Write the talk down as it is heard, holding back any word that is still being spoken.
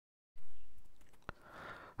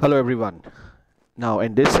Hello everyone. Now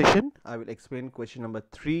in this session I will explain question number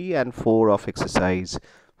 3 and 4 of exercise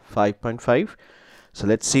 5.5. So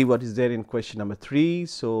let's see what is there in question number 3.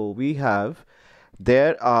 So we have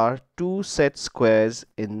there are two set squares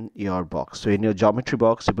in your box. So in your geometry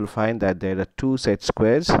box you will find that there are two set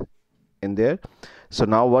squares in there. So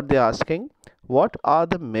now what they are asking, what are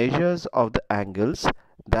the measures of the angles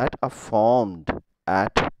that are formed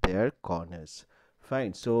at their corners?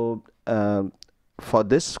 Fine. So for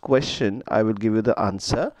this question I will give you the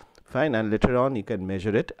answer. Fine, and later on you can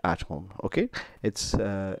measure it at home. Okay, it's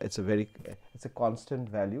a constant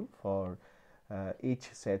value for each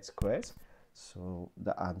set squares. So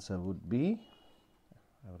the answer would be,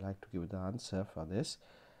 I would like to give you the answer for this.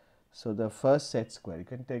 So the first set square, you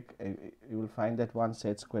can take you will find that one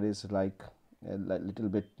set square is like a little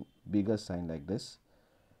bit bigger sign like this.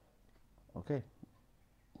 Okay,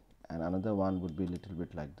 and another one would be a little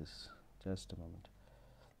bit like this. Just a moment,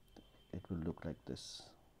 it will look like this.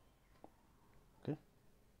 Okay,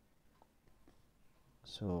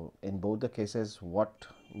 so in both the cases what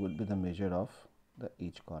would be the measure of the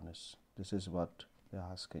each corners? This is what they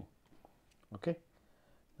are asking. Okay,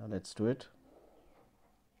 now let's do it.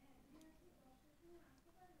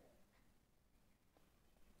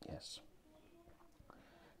 Yes,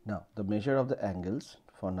 now the measure of the angles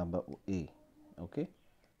for number A. Okay,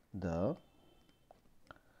 the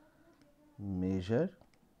measure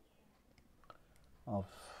of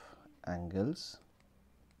angles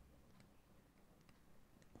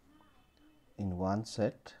in one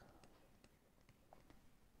set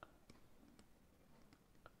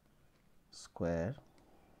square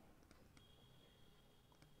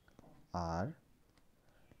are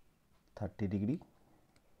 30 degree,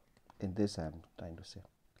 in this I am trying to say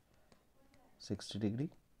 60 degree,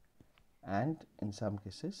 and in some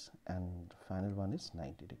cases, and final one is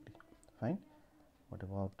 90 degree. Fine. What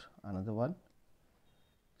about another one?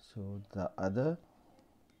 So the other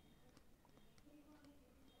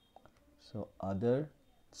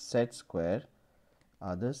set square,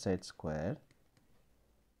 the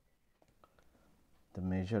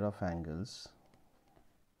measure of angles,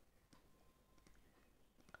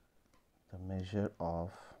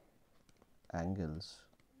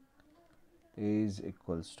 is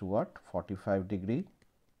equals to what? 45 degree,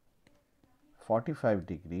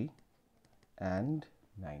 and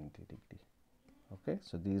 90 degree. Okay,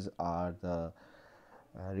 so these are the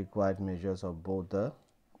required measures of both the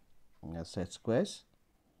set squares.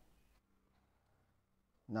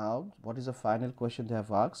 Now what is the final question they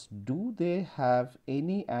have asked? Do they have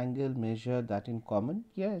any angle measure that in common?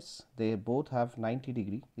 Yes, they both have 90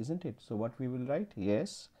 degree, isn't it? So what we will write?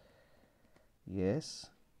 Yes,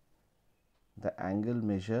 the angle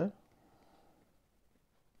measure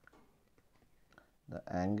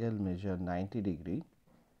 90 degree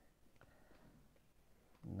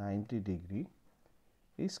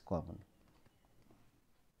is common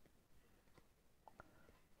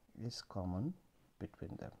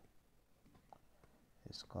between them.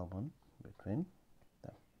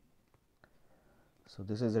 So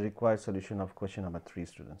this is a required solution of question number 3,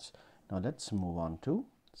 students. Now let's move on to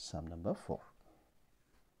sum number 4.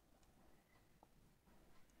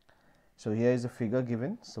 So here is a figure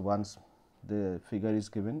given. So once the figure is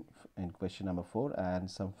given in question number 4 and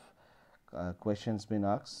some questions been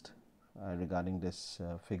asked regarding this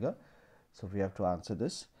figure, so we have to answer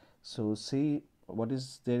this. So see what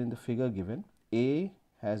is there in the figure given. A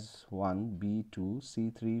has 1, B 2, C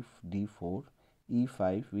 3, D 4, E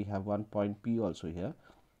 5. We have one point P also here.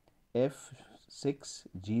 F 6,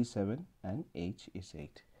 G 7, and H is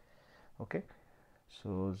 8. Okay,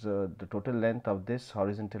 so the total length of this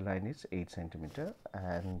horizontal line is 8 centimeter,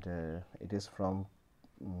 and it is from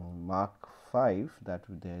mark 5 that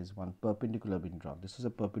there is one perpendicular being drawn. This is a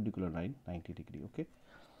perpendicular line, 90 degree. Okay,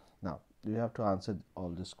 now you have to answer all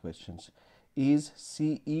these questions. Is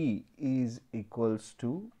CE is equals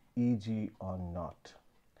to EG or not?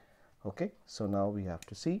 Okay, so now we have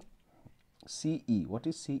to see CE. What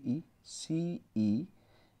is CE? CE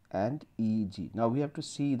and EG. Now we have to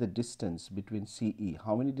see the distance between CE.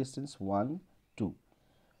 How many distance? 1, 2.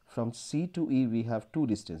 From C to E we have 2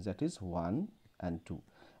 distance, that is 1 and 2.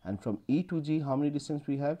 And from E to G, how many distance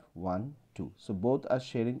we have? 1, 2. So both are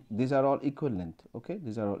sharing, these are all equal length. Okay,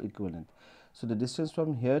 these are all equal length. So the distance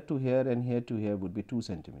from here to here and here to here would be 2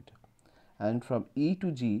 centimeter. And from E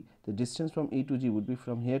to G, the distance from E to G would be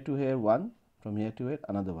from here to here 1, from here to here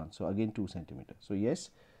another 1. So again 2 centimeter. So yes,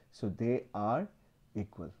 so they are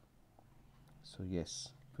equal. So yes,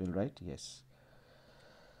 we'll write yes.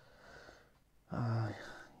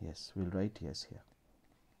 Yes, we'll write yes here.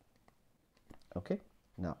 Okay,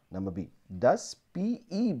 Now, number B. Does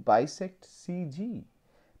PE bisect CG?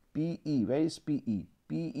 PE, where is PE?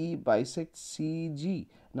 PE bisects CG.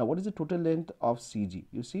 Now, what is the total length of CG?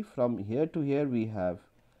 You see, from here to here we have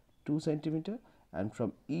 2 centimeter, and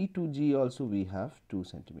from E to G also we have 2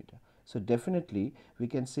 centimeter. So, definitely we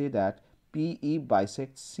can say that PE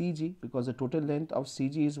bisects CG, because the total length of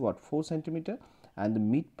CG is what? 4 centimeter, and the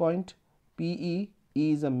midpoint PE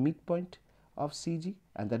is a midpoint of CG,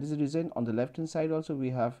 and that is the reason on the left hand side also we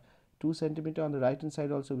have 2 centimeter, on the right hand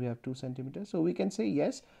side also we have 2 centimeter. So, we can say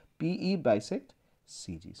yes, PE bisect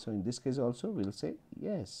CG. So, in this case also we will say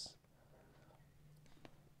yes.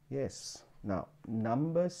 Yes. Now,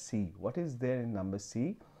 number C. What is there in number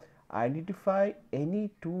C? Identify any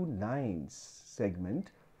two lines segment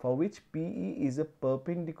for which PE is a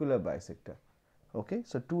perpendicular bisector. Okay,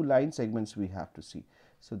 so two line segments we have to see.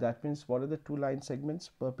 So that means what are the two line segments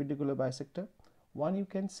perpendicular bisector? One, you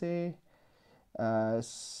can say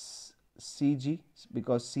CG,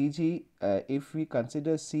 because CG, if we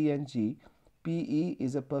consider C and G, PE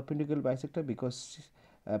is a perpendicular bisector because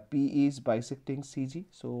PE is bisecting CG.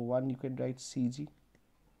 So one, you can write CG.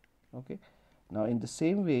 Okay, now in the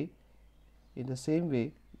same way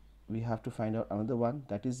we have to find out another one,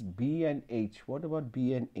 that is B and H. What about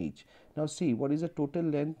B and H? Now see, what is the total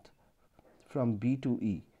length from B to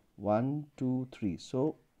E? 1, 2, 3.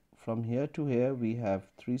 So from here to here we have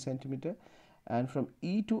 3 centimeter, and from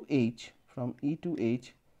E to H,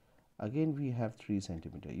 again we have 3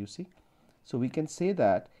 centimeter, you see. So we can say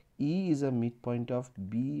that E is a midpoint of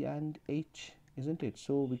B and H, isn't it?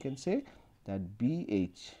 So we can say that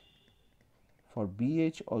BH, for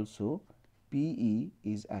BH also PE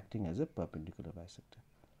is acting as a perpendicular bisector.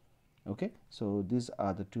 Okay, so these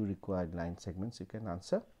are the two required line segments you can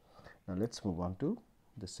answer. Now let's move on to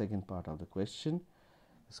the second part of the question.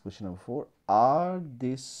 This question number 4. Are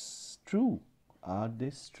this true? Are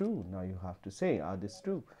this true? Now you have to say, are this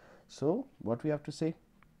true? So what we have to say?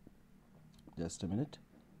 Just a minute.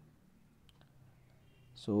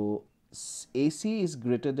 So AC is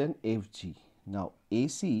greater than FG. Now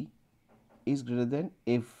AC is greater than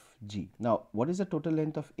FG. Now what is the total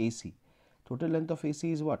length of AC? Total length of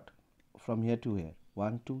AC is what? From here to here,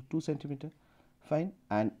 1 to 2 centimeter. Fine.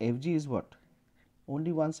 And FG is what?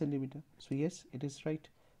 Only 1 centimeter. So yes, it is right.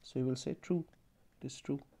 So you will say true. It is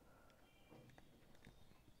true.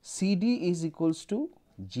 CD is equals to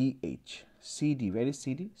GH. CD, where is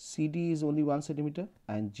CD? CD is only 1 centimeter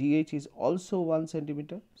and GH is also 1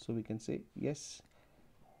 centimeter. So we can say yes,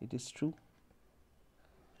 it is true.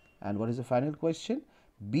 And what is the final question?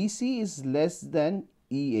 BC is less than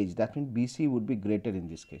EH. That means BC would be greater in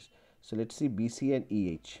this case. So let's see BC and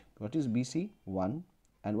EH. What is BC? 1.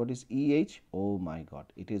 And what is EH? Oh my God,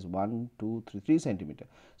 it is 1, 2, 3 centimeter.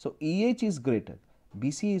 So EH is greater,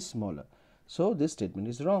 BC is smaller. So this statement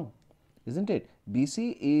is wrong, isn't it?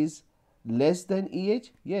 BC is less than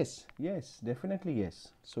EH? Yes, yes, definitely yes.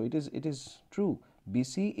 So it is true.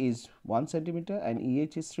 BC is 1 centimeter and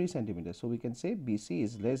EH is 3 centimeter. So we can say BC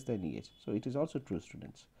is less than EH. So it is also true,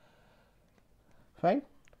 students. Fine.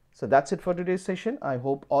 So that's it for today's session. I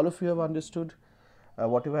hope all of you have understood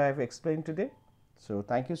whatever I have explained today. So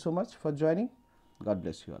thank you so much for joining. God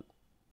bless you all.